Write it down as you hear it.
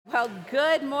Well,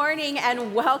 good morning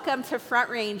and welcome to Front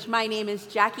Range. My name is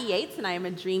Jackie Yates and I am a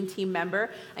Dream Team member.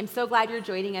 I'm so glad you're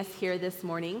joining us here this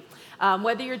morning.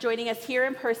 Whether you're joining us here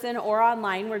in person or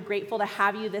online, we're grateful to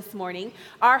have you this morning.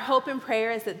 Our hope and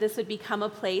prayer is that this would become a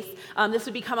place, this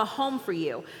would become a home for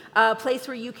you, a place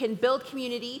where you can build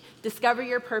community, discover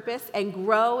your purpose, and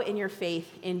grow in your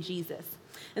faith in Jesus.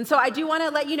 And so I do want to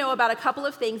let you know about a couple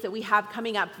of things that we have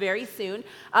coming up very soon.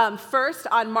 First,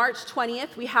 on March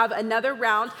 20th, we have another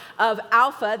round of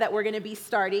Alpha that we're going to be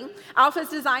starting. Alpha is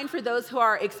designed for those who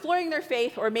are exploring their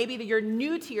faith, or maybe you're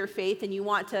new to your faith and you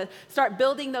want to start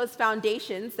building those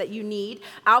foundations that you need.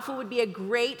 Alpha would be a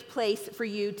great place for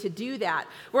you to do that.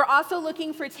 We're also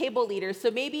looking for table leaders. So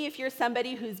maybe if you're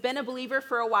somebody who's been a believer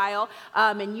for a while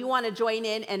and you want to join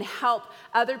in and help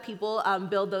other people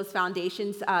build those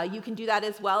foundations, you can do that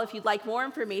as well. If you'd like more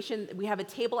information, we have a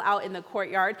table out in the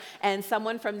courtyard, and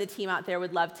someone from the team out there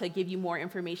would love to give you more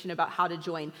information about how to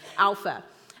join Alpha.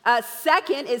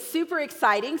 Second is super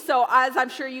exciting. So as I'm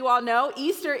sure you all know,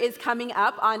 Easter is coming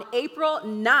up on April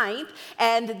 9th.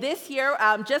 And this year,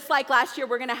 just like last year,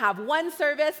 we're going to have one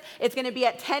service. It's going to be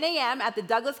at 10 a.m. at the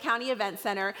Douglas County Event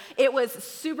Center. It was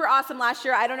super awesome last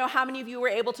year. I don't know how many of you were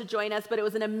able to join us, but it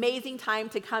was an amazing time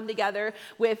to come together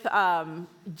with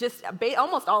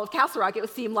almost all of Castle Rock, it would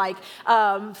seem like.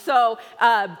 So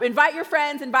invite your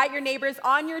friends, invite your neighbors.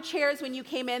 On your chairs when you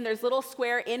came in, there's little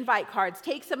square invite cards.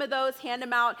 Take some of those, hand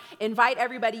them out. Invite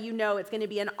everybody you know. It's going to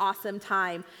be an awesome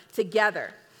time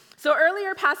together. So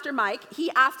earlier, Pastor Mike, he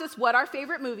asked us what our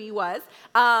favorite movie was,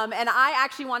 and I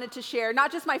actually wanted to share not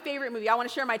just my favorite movie, I want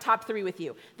to share my top 3 with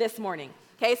you this morning.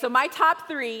 Okay, so my top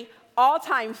 3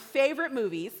 all-time favorite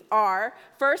movies are,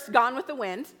 first, Gone with the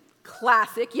Wind.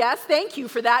 Classic, yes, thank you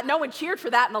for that. No one cheered for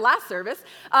that in the last service.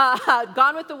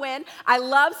 Gone with the Wind. I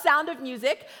love Sound of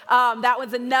Music. That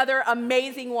was another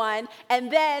amazing one.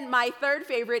 And then my third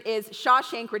favorite is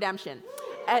Shawshank Redemption.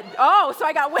 So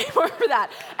I got way more for that.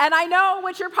 And I know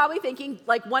what you're probably thinking,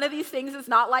 like one of these things is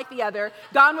not like the other.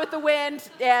 Gone with the Wind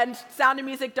and Sound of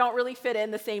Music don't really fit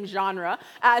in the same genre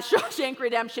as Shawshank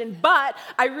Redemption, but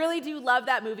I really do love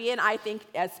that movie, and I think,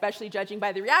 especially judging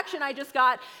by the reaction I just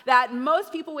got, that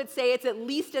most people would say it's at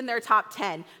least in their top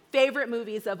 10 favorite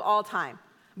movies of all time.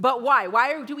 But why?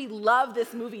 Why do we love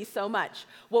this movie so much?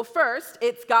 Well, first,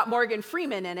 it's got Morgan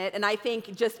Freeman in it, and I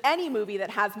think just any movie that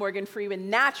has Morgan Freeman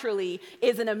naturally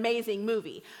is an amazing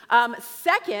movie.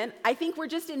 Second, I think we're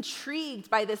just intrigued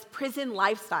by this prison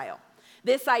lifestyle,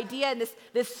 this idea and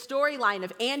this storyline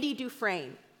of Andy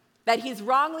Dufresne, that he's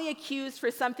wrongly accused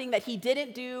for something that he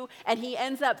didn't do, and he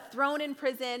ends up thrown in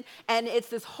prison, and it's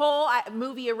this whole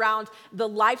movie around the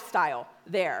lifestyle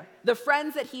there, the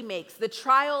friends that he makes, the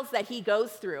trials that he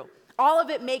goes through. All of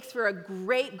it makes for a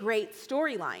great, great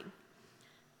storyline.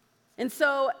 And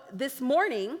so this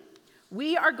morning,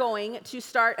 we are going to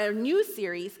start a new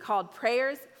series called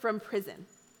Prayers from Prison,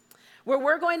 where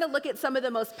we're going to look at some of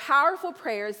the most powerful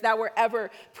prayers that were ever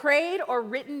prayed or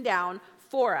written down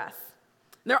for us.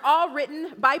 They're all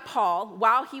written by Paul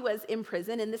while he was in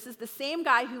prison, and this is the same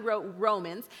guy who wrote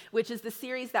Romans, which is the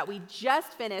series that we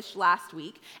just finished last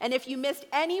week. And if you missed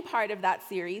any part of that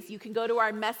series, you can go to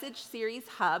our Message Series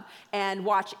Hub and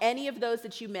watch any of those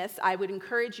that you missed. I would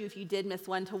encourage you, if you did miss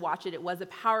one, to watch it. It was a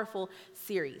powerful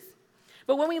series.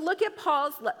 But when we look at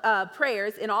Paul's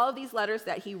prayers in all of these letters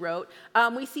that he wrote,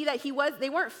 we see that they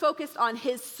weren't focused on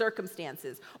his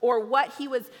circumstances or what he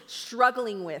was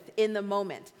struggling with in the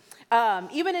moment.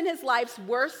 Even in his life's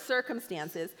worst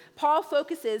circumstances, Paul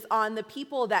focuses on the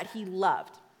people that he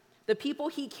loved, the people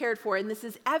he cared for, and this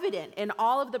is evident in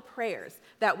all of the prayers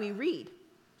that we read.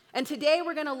 And today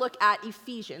we're going to look at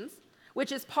Ephesians,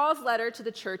 which is Paul's letter to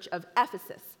the church of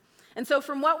Ephesus. And so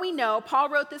from what we know, Paul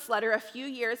wrote this letter a few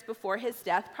years before his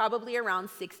death, probably around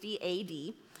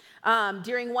 60 AD,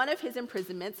 during one of his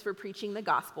imprisonments for preaching the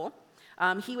gospel.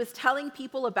 He was telling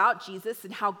people about Jesus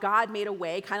and how God made a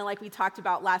way, kind of like we talked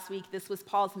about last week. This was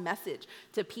Paul's message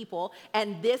to people.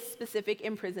 And this specific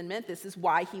imprisonment, this is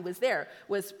why he was there,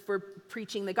 was for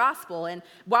preaching the gospel. And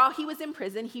while he was in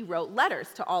prison, he wrote letters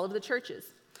to all of the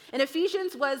churches. And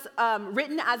Ephesians was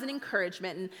written as an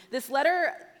encouragement, and this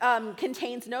letter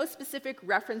contains no specific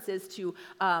references to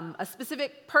a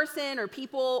specific person or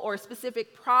people or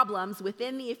specific problems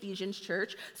within the Ephesians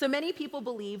church. So many people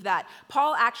believe that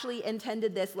Paul actually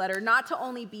intended this letter not to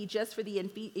only be just for the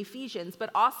Ephesians, but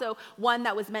also one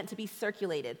that was meant to be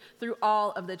circulated through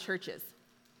all of the churches.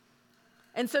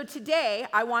 And so today,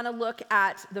 I want to look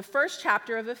at the first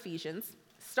chapter of Ephesians,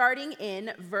 starting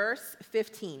in verse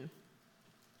 15.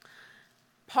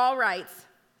 Paul writes,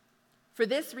 "For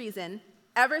this reason,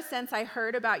 ever since I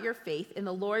heard about your faith in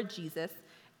the Lord Jesus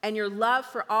and your love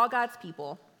for all God's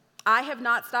people, I have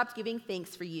not stopped giving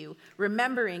thanks for you,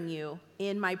 remembering you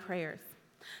in my prayers.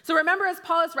 So remember, as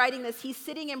Paul is writing this, he's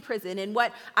sitting in prison in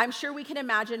what I'm sure we can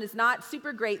imagine is not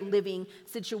super great living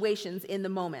situations in the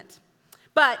moment.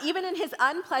 But even in his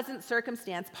unpleasant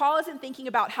circumstance, Paul isn't thinking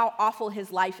about how awful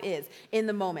his life is in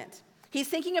the moment. He's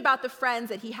thinking about the friends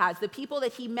that he has, the people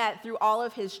that he met through all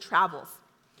of his travels.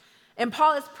 And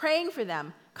Paul is praying for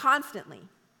them constantly.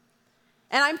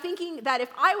 And I'm thinking that if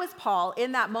I was Paul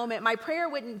in that moment, my prayer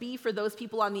wouldn't be for those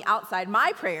people on the outside.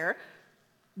 My prayer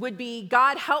would be,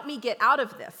 God, help me get out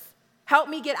of this. Help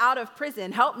me get out of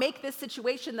prison. Help make this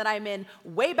situation that I'm in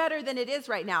way better than it is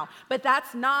right now. But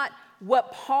that's not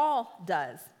what Paul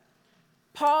does.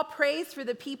 Paul prays for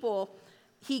the people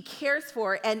he cares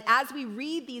for, and as we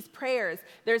read these prayers,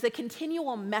 there's a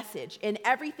continual message in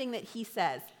everything that he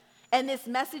says. And this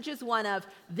message is one of,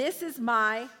 this is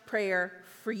my prayer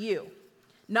for you.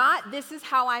 Not this is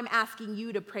how I'm asking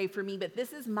you to pray for me, but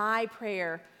this is my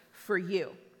prayer for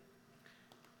you.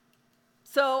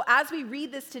 So as we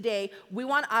read this today, we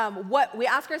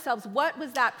ask ourselves, what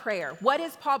was that prayer? What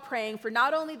is Paul praying for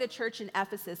not only the church in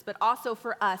Ephesus, but also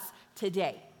for us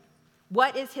today?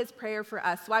 What is his prayer for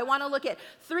us? So I want to look at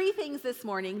 3 things this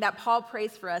morning that Paul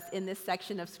prays for us in this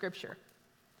section of Scripture.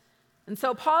 And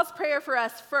so Paul's prayer for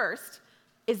us first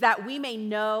is that we may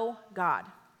know God.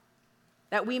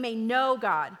 That we may know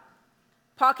God.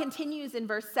 Paul continues in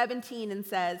verse 17 and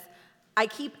says, I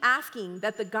keep asking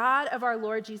that the God of our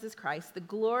Lord Jesus Christ, the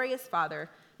glorious Father,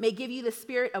 may give you the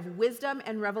spirit of wisdom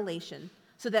and revelation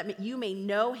so that you may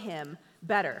know him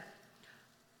better.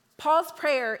 Paul's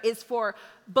prayer is for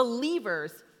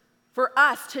believers, for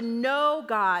us to know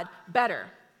God better.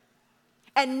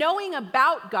 And knowing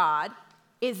about God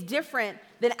is different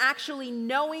than actually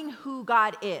knowing who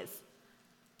God is.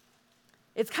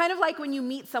 It's kind of like when you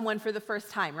meet someone for the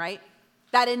first time, right?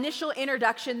 That initial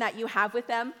introduction that you have with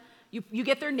them, you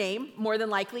get their name, more than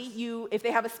likely. If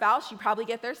they have a spouse, you probably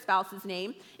get their spouse's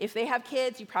name. If they have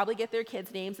kids, you probably get their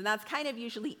kids' names, and that's kind of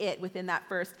usually it within that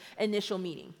first initial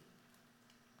meeting.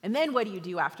 And then what do you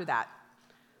do after that?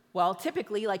 Well,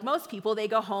 typically, like most people, they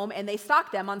go home and they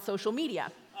stalk them on social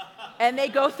media. And they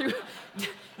go through,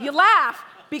 you laugh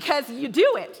because you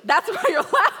do it. That's why you're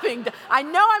laughing. I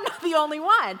know I'm not the only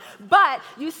one, but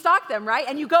you stalk them, right?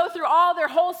 And you go through all their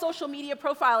whole social media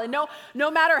profile, and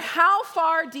no matter how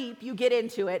far deep you get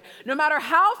into it, no matter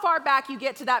how far back you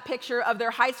get to that picture of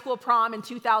their high school prom in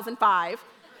 2005,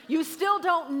 you still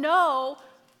don't know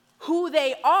who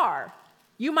they are.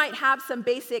 You might have some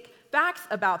basic facts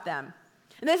about them.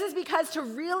 And this is because to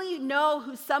really know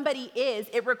who somebody is,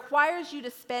 it requires you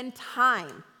to spend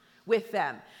time with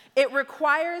them. It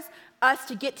requires us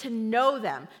to get to know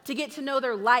them, to get to know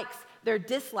their likes, their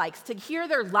dislikes, to hear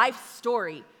their life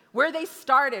story, where they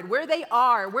started, where they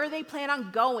are, where they plan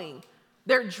on going,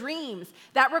 their dreams.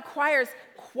 That requires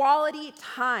quality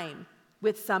time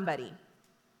with somebody.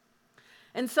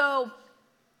 And so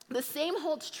the same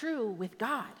holds true with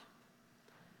God.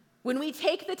 When we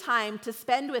take the time to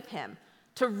spend with him,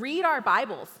 to read our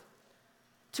Bibles,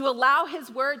 to allow his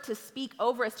word to speak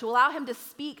over us, to allow him to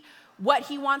speak what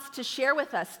he wants to share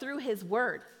with us through his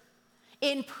word.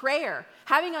 In prayer,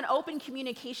 having an open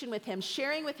communication with him,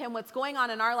 sharing with him what's going on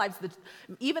in our lives,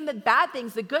 even the bad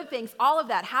things, the good things, all of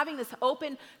that, having this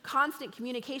open, constant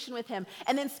communication with him,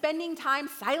 and then spending time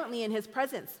silently in his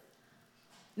presence.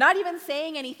 Not even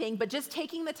saying anything, but just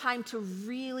taking the time to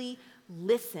really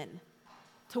listen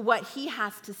to what he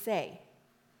has to say.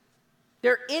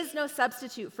 There is no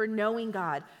substitute for knowing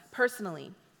God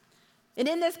personally. And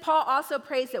in this, Paul also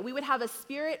prays that we would have a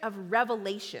spirit of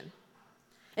revelation.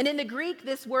 And in the Greek,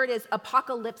 this word is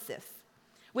apocalypsis,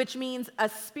 which means a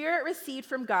spirit received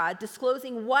from God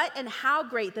disclosing what and how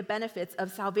great the benefits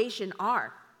of salvation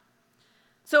are.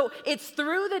 So it's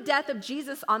through the death of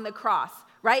Jesus on the cross,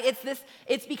 right?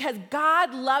 It's because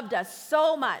God loved us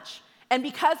so much, and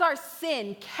because our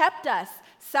sin kept us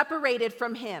separated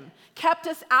from him, kept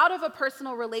us out of a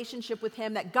personal relationship with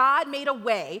him, that God made a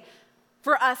way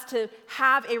for us to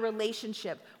have a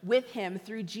relationship with him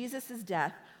through Jesus'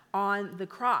 death on the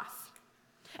cross.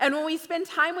 And when we spend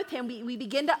time with him, we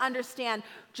begin to understand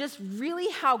just really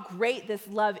how great this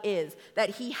love is that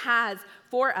he has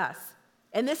for us.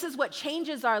 And this is what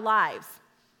changes our lives.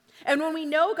 And when we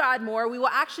know God more, we will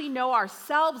actually know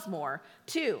ourselves more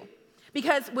too.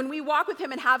 Because when we walk with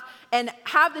him and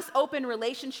have this open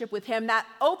relationship with him, that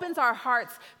opens our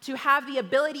hearts to have the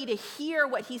ability to hear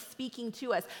what he's speaking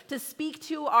to us, to speak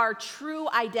to our true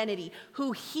identity,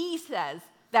 who he says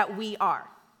that we are.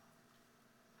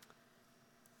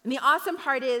 And the awesome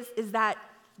part is that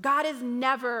God is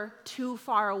never too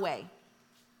far away.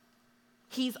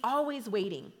 He's always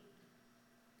waiting.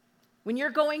 When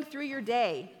you're going through your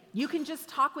day, you can just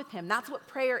talk with him. That's what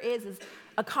prayer is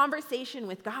a conversation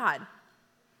with God.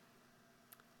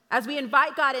 As we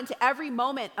invite God into every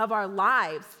moment of our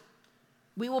lives,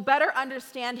 we will better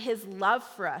understand his love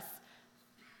for us,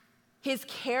 his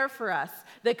care for us,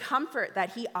 the comfort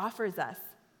that he offers us,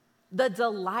 the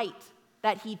delight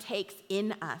that he takes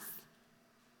in us.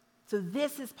 So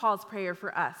this is Paul's prayer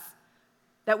for us,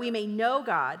 that we may know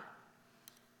God,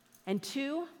 and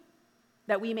 2,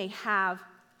 that we may have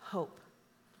hope.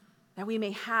 That we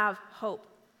may have hope.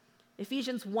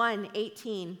 Ephesians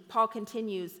 1:18, Paul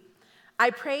continues, I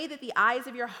pray that the eyes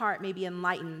of your heart may be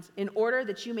enlightened, in order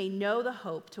that you may know the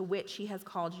hope to which he has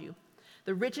called you,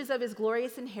 the riches of his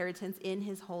glorious inheritance in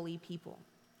his holy people.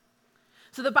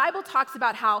 So the Bible talks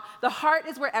about how the heart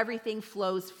is where everything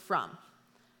flows from.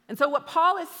 And so what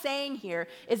Paul is saying here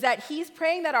is that he's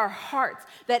praying that our hearts,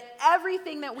 that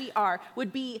everything that we are,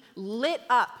 would be lit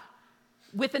up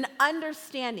with an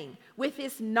understanding, with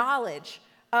this knowledge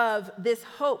of this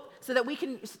hope, so that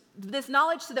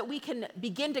we can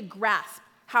begin to grasp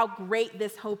how great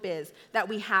this hope is that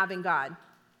we have in God.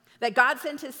 That God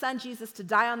sent his son Jesus to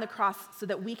die on the cross so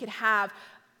that we could have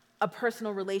a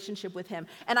personal relationship with him.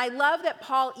 And I love that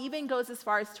Paul even goes as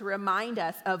far as to remind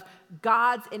us of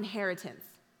God's inheritance,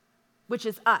 which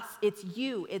is us. It's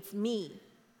you, it's me.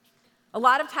 A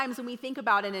lot of times when we think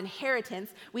about an inheritance,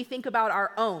 we think about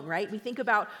our own, right? We think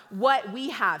about what we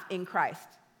have in Christ.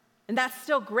 And that's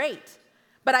still great.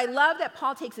 But I love that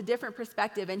Paul takes a different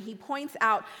perspective and he points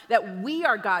out that we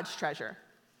are God's treasure,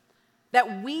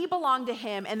 that we belong to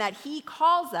him, and that he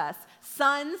calls us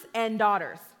sons and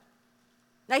daughters.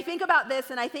 And I think about this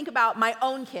and I think about my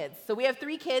own kids. So we have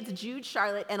 3 kids, Jude,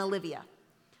 Charlotte, and Olivia.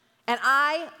 And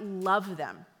I love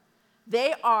them.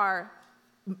 They are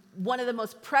one of the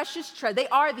most precious they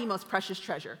are the most precious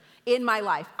treasure in my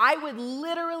life. I would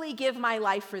literally give my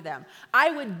life for them. I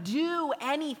would do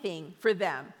anything for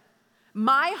them.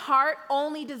 My heart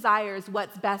only desires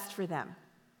what's best for them.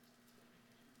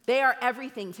 They are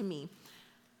everything to me.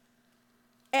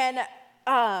 And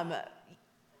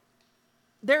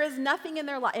there is nothing in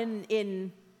their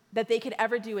that they could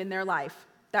ever do in their life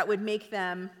that would make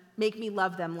me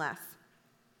love them less.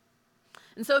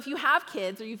 And so if you have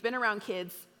kids or you've been around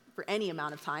kids for any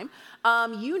amount of time,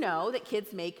 you know that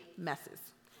kids make messes.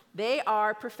 They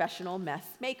are professional mess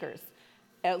makers.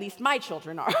 At least my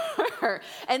children are.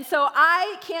 And so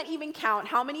I can't even count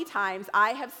how many times I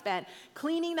have spent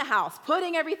cleaning the house,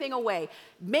 putting everything away,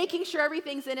 making sure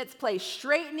everything's in its place,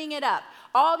 straightening it up,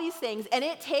 all these things. And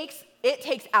it takes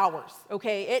hours,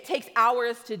 okay? It takes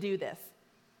hours to do this.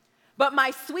 But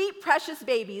my sweet, precious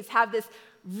babies have this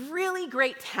really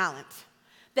great talent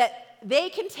that they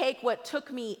can take what took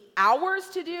me hours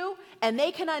to do and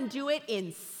they can undo it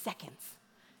in seconds.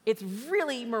 It's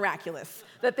really miraculous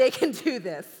that they can do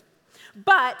this.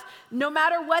 But no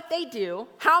matter what they do,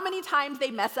 how many times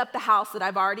they mess up the house that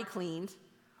I've already cleaned,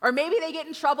 or maybe they get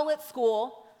in trouble at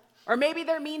school, or maybe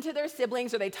they're mean to their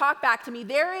siblings, or they talk back to me,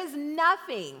 there is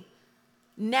nothing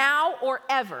now or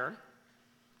ever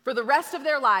for the rest of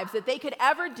their lives that they could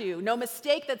ever do, no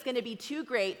mistake that's going to be too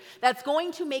great, that's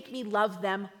going to make me love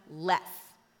them less.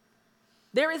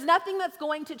 There is nothing that's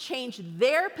going to change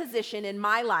their position in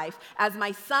my life as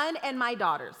my son and my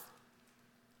daughters.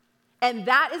 And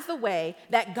that is the way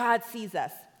that God sees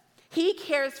us. He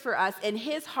cares for us, and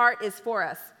his heart is for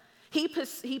us. He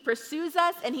pursues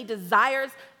us, and he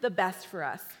desires the best for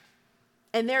us.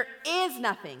 And there is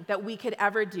nothing that we could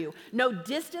ever do, no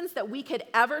distance that we could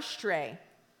ever stray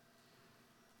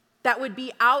that would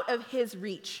be out of his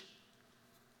reach.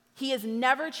 He is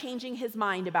never changing his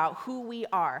mind about who we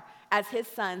are as his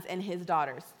sons and his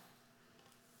daughters,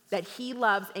 that he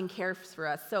loves and cares for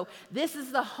us. So this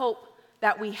is the hope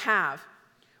that we have.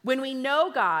 When we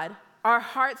know God, our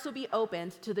hearts will be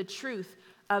opened to the truth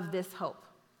of this hope.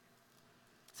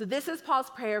 So this is Paul's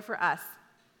prayer for us,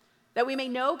 that we may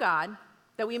know God,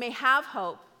 that we may have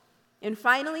hope, and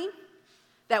finally,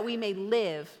 that we may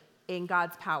live in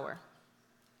God's power.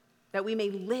 That we may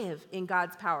live in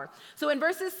God's power. So in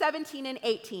verses 17 and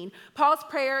 18, Paul's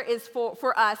prayer is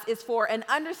for us is for an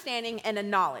understanding and a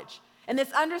knowledge. And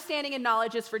this understanding and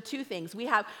knowledge is for 2 things. We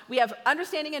have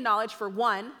understanding and knowledge for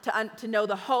 1, to know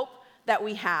the hope that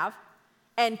we have,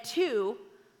 and 2,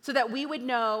 so that we would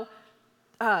know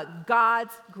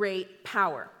God's great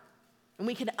power. And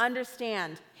we can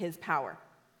understand his power.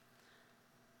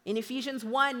 In Ephesians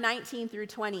 1:19 through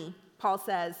 20, Paul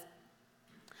says,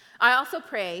 I also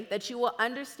pray that you will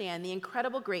understand the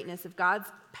incredible greatness of God's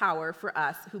power for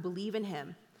us who believe in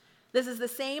him. This is the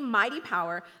same mighty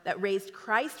power that raised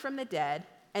Christ from the dead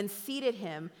and seated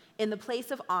him in the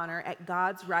place of honor at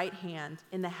God's right hand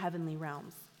in the heavenly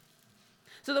realms.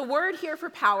 So the word here for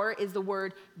power is the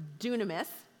word dunamis,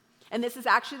 and this is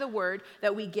actually the word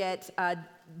that we get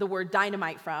the word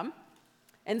dynamite from.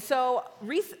 And so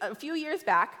a few years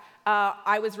back,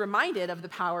 I was reminded of the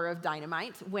power of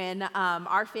dynamite when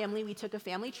our family, we took a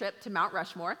family trip to Mount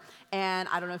Rushmore. And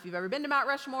I don't know if you've ever been to Mount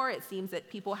Rushmore. It seems that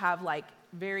people have like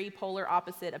very polar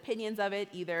opposite opinions of it.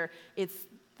 Either it's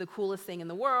the coolest thing in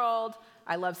the world,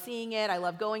 I love seeing it, I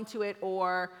love going to it,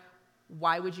 or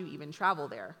why would you even travel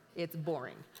there? It's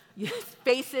boring.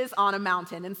 Faces on a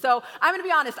mountain. And so I'm going to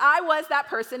be honest, I was that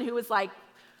person who was like,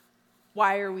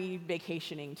 why are we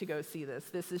vacationing to go see this?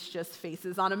 This is just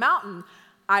faces on a mountain.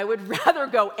 I would rather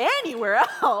go anywhere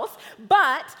else.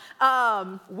 But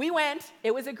we went.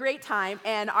 It was a great time.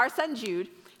 And our son Jude,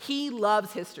 he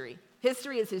loves history.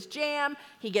 History is his jam.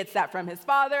 He gets that from his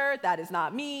father. That is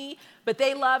not me. But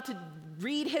they love to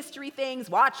read history things,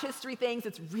 watch history things.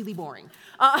 It's really boring.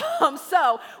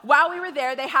 So while we were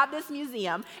there, they had this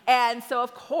museum. And so,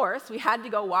 of course, we had to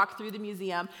go walk through the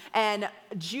museum. And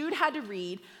Jude had to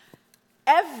read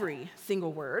every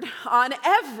single word on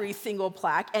every single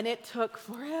plaque. And it took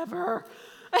forever.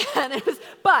 And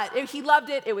he loved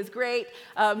it. It was great.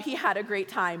 He had a great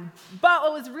time. But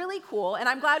what was really cool, and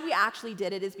I'm glad we actually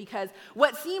did it, is because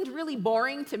what seemed really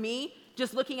boring to me,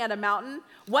 just looking at a mountain,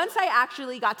 once I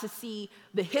actually got to see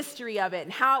the history of it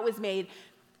and how it was made,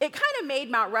 it kind of made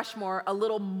Mount Rushmore a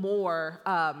little more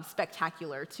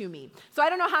spectacular to me. So I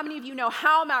don't know how many of you know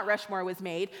how Mount Rushmore was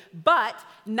made, but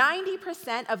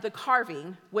 90% of the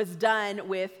carving was done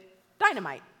with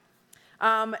dynamite.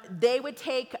 They would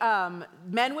take,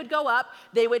 men would go up,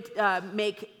 they would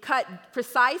cut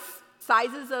precise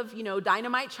sizes of,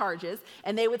 dynamite charges,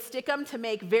 and they would stick them to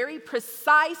make very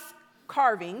precise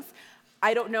carvings.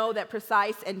 I don't know that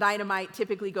precise and dynamite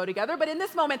typically go together, but in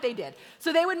this moment they did.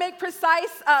 So they would make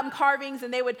precise carvings,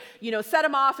 and they would, set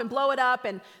them off and blow it up,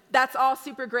 and that's all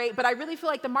super great. But I really feel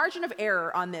like the margin of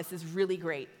error on this is really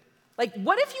great. Like,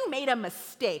 what if you made a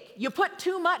mistake? You put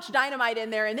too much dynamite in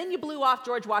there, and then you blew off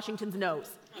George Washington's nose.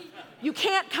 You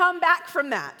can't come back from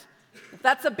that.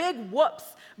 That's a big whoops.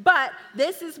 But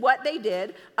this is what they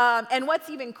did. And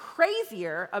what's even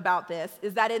crazier about this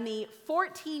is that in the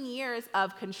 14 years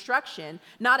of construction,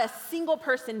 not a single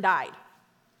person died.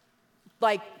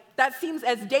 Like, that seems,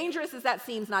 as dangerous as that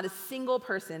seems, not a single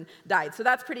person died. So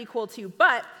that's pretty cool too.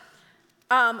 But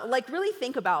really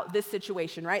think about this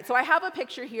situation, right? So I have a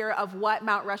picture here of what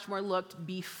Mount Rushmore looked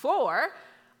before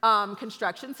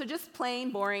construction. So just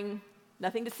plain, boring,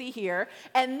 nothing to see here.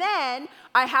 And then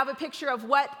I have a picture of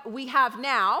what we have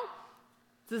now.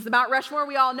 This is the Mount Rushmore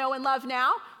we all know and love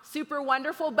now. Super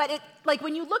wonderful. But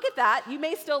when you look at that, you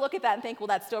may still look at that and think, well,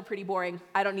 that's still pretty boring.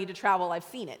 I don't need to travel. I've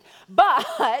seen it. But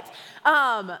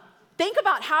think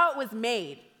about how it was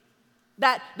made.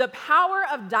 That the power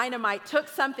of dynamite took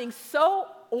something so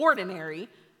ordinary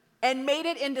and made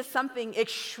it into something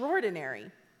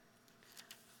extraordinary.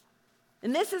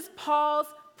 And this is Paul's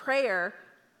prayer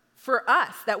for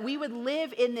us, that we would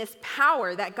live in this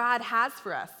power that God has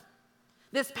for us.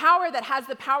 This power that has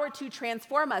the power to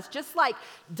transform us, just like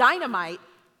dynamite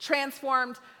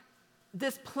transformed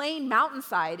this plain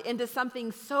mountainside into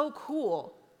something so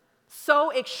cool, so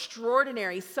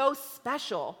extraordinary, so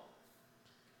special.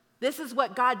 This is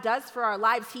what God does for our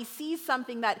lives. He sees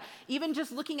something that, even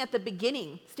just looking at the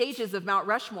beginning stages of Mount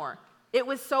Rushmore, it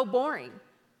was so boring.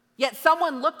 Yet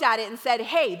someone looked at it and said,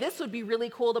 hey, this would be really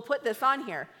cool to put this on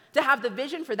here, to have the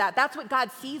vision for that. That's what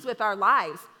God sees with our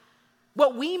lives.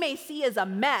 What we may see as a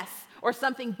mess or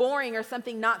something boring or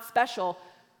something not special,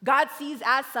 God sees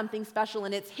as something special,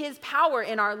 and it's His power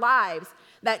in our lives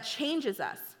that changes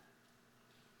us.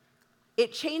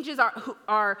 It changes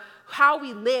our how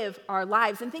we live our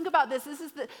lives. And think about this. This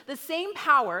is the same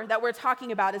power that we're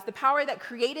talking about is the power that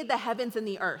created the heavens and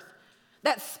the earth,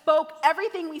 that spoke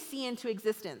everything we see into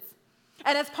existence.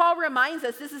 And as Paul reminds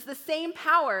us, this is the same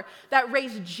power that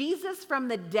raised Jesus from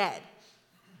the dead.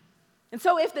 And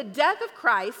so if the death of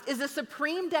Christ is a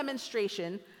supreme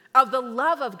demonstration of the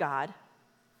love of God,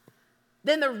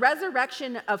 then the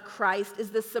resurrection of Christ is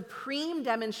the supreme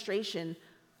demonstration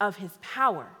of His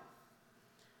power.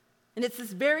 And it's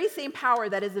this very same power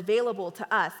that is available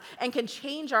to us and can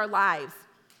change our lives.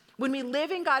 When we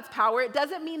live in God's power, it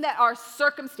doesn't mean that our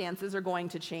circumstances are going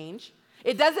to change.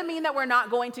 It doesn't mean that we're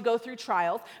not going to go through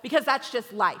trials, because that's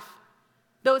just life.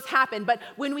 Those happen. But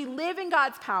when we live in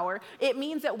God's power, it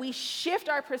means that we shift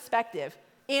our perspective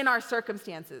in our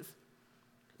circumstances.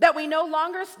 That we no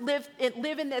longer live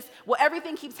in this, well,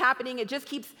 everything keeps happening, it just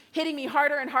keeps hitting me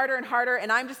harder and harder and harder,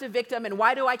 and I'm just a victim, and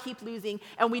why do I keep losing?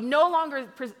 And we no longer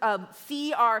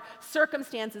see our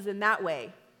circumstances in that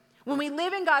way. When we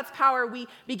live in God's power, we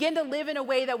begin to live in a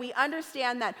way that we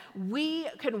understand that we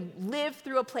can live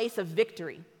through a place of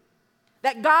victory.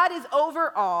 That God is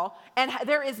over all, and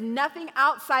there is nothing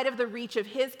outside of the reach of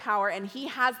his power, and he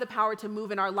has the power to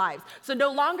move in our lives. So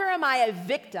no longer am I a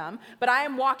victim, but I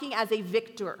am walking as a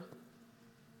victor.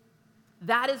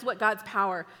 That is what God's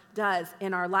power does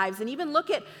in our lives. And even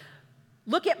look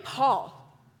at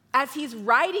Paul as he's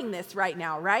writing this right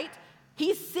now, right?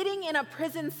 He's sitting in a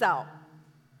prison cell.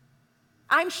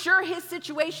 I'm sure his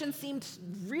situation seemed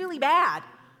really bad.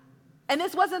 And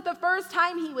this wasn't the first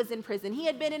time he was in prison. He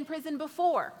had been in prison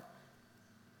before.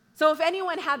 So if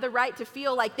anyone had the right to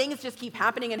feel like things just keep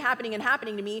happening and happening and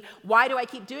happening to me, why do I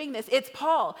keep doing this? It's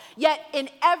Paul. Yet in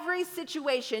every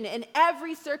situation, in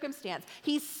every circumstance,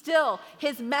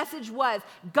 his message was,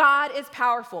 God is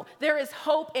powerful. There is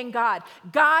hope in God.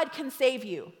 God can save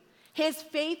you. His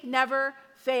faith never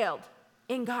failed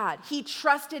in God. He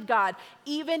trusted God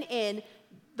even in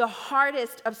the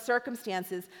hardest of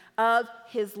circumstances of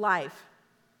his life.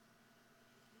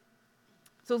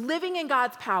 So living in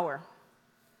God's power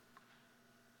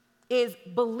is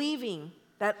believing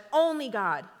that only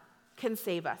God can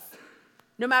save us,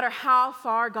 no matter how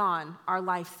far gone our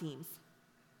life seems.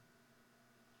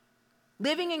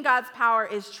 Living in God's power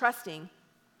is trusting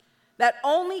that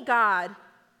only God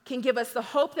can give us the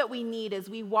hope that we need as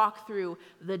we walk through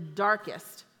the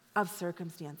darkest of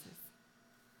circumstances.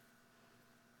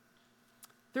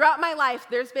 Throughout my life,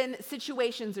 there's been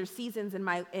situations or seasons in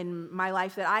my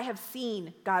life that I have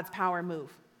seen God's power move.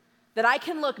 That I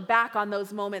can look back on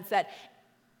those moments that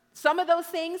some of those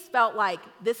things felt like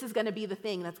this is going to be the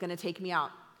thing that's going to take me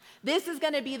out. This is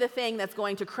going to be the thing that's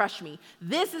going to crush me.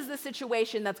 This is the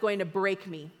situation that's going to break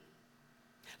me.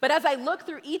 But as I look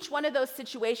through each one of those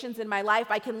situations in my life,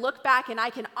 I can look back and I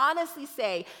can honestly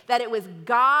say that it was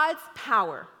God's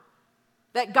power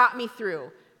that got me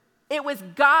through. It was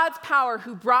God's power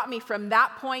who brought me from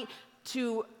that point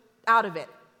to out of it.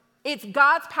 It's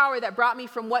God's power that brought me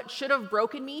from what should have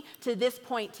broken me to this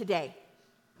point today.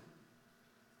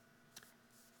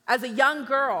 As a young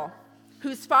girl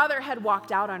whose father had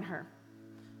walked out on her,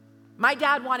 my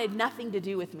dad wanted nothing to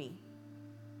do with me.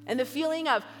 And the feeling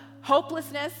of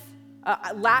hopelessness,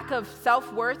 a lack of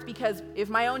self-worth, because if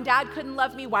my own dad couldn't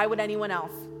love me, why would anyone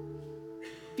else?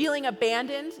 Feeling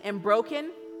abandoned and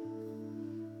broken.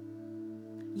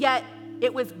 Yet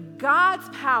it was God's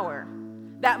power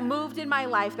that moved in my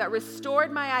life that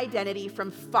restored my identity from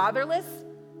fatherless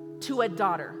to a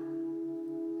daughter.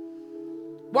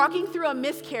 Walking through a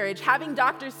miscarriage, having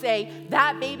doctors say,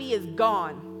 that baby is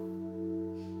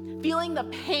gone. Feeling the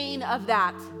pain of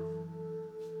that.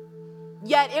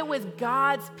 Yet it was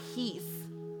God's peace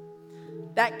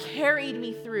that carried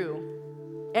me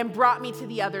through and brought me to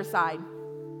the other side.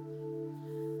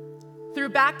 Through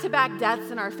back-to-back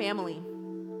deaths in our family,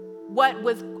 what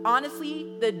was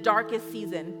honestly the darkest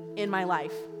season in my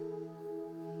life.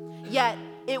 Yet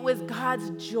it was God's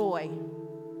joy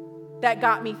that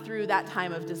got me through that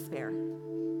time of despair.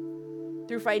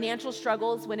 Through financial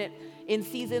struggles, in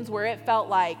seasons where it felt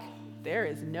like there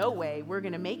is no way we're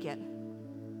going to make it.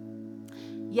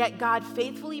 Yet God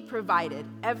faithfully provided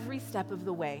every step of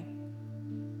the way.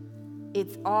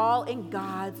 It's all in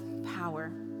God's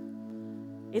power.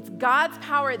 It's God's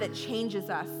power that changes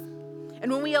us.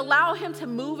 And when we allow him to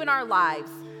move in our lives,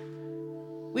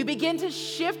 we begin to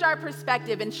shift our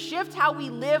perspective and shift how we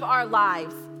live our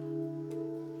lives.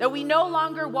 That we no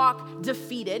longer walk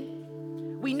defeated.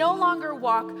 We no longer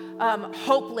walk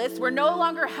hopeless. We're no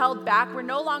longer held back. We're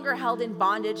no longer held in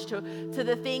bondage to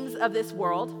the things of this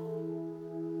world.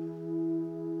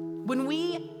 When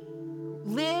we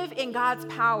live in God's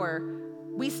power,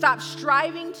 we stop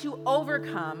striving to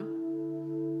overcome.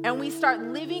 And we start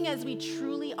living as we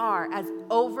truly are, as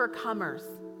overcomers.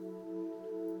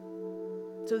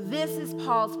 So this is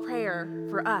Paul's prayer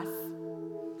for us.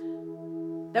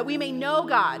 That we may know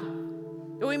God,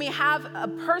 that we may have a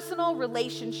personal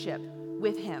relationship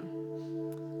with him.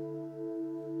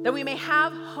 That we may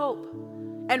have hope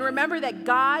and remember that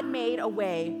God made a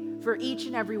way for each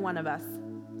and every one of us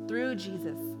through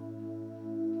Jesus.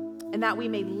 And that we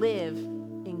may live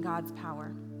in God's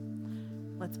power.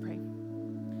 Let's pray.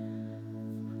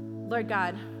 Lord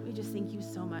God, we just thank you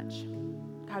so much.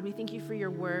 God, we thank you for your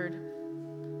word.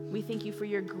 We thank you for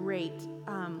your great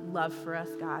love for us,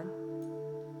 God.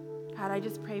 God, I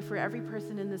just pray for every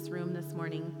person in this room this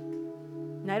morning.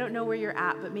 And I don't know where you're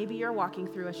at, but maybe you're walking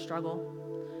through a struggle.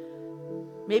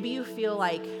 Maybe you feel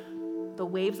like the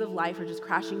waves of life are just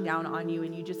crashing down on you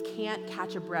and you just can't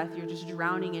catch a breath. You're just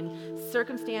drowning in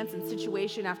circumstance and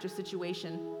situation after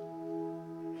situation.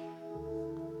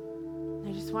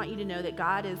 I just want you to know that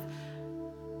God is,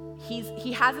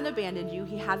 He hasn't abandoned you.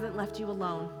 He hasn't left you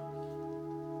alone.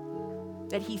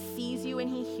 That He sees you and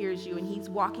He hears you and He's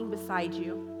walking beside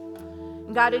you.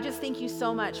 And God, I just thank you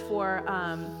so much for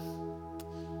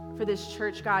this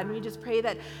church, God. And we just pray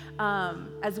that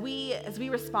as we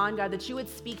respond, God, that you would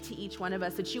speak to each one of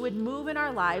us, that you would move in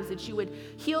our lives, that you would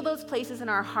heal those places in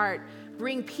our heart,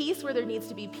 bring peace where there needs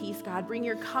to be peace, God. Bring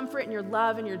your comfort and your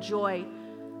love and your joy.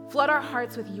 Flood our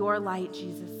hearts with your light,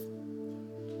 Jesus.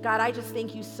 God, I just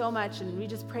thank you so much, and we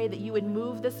just pray that you would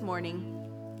move this morning.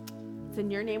 It's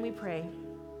in your name we pray.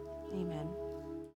 Amen.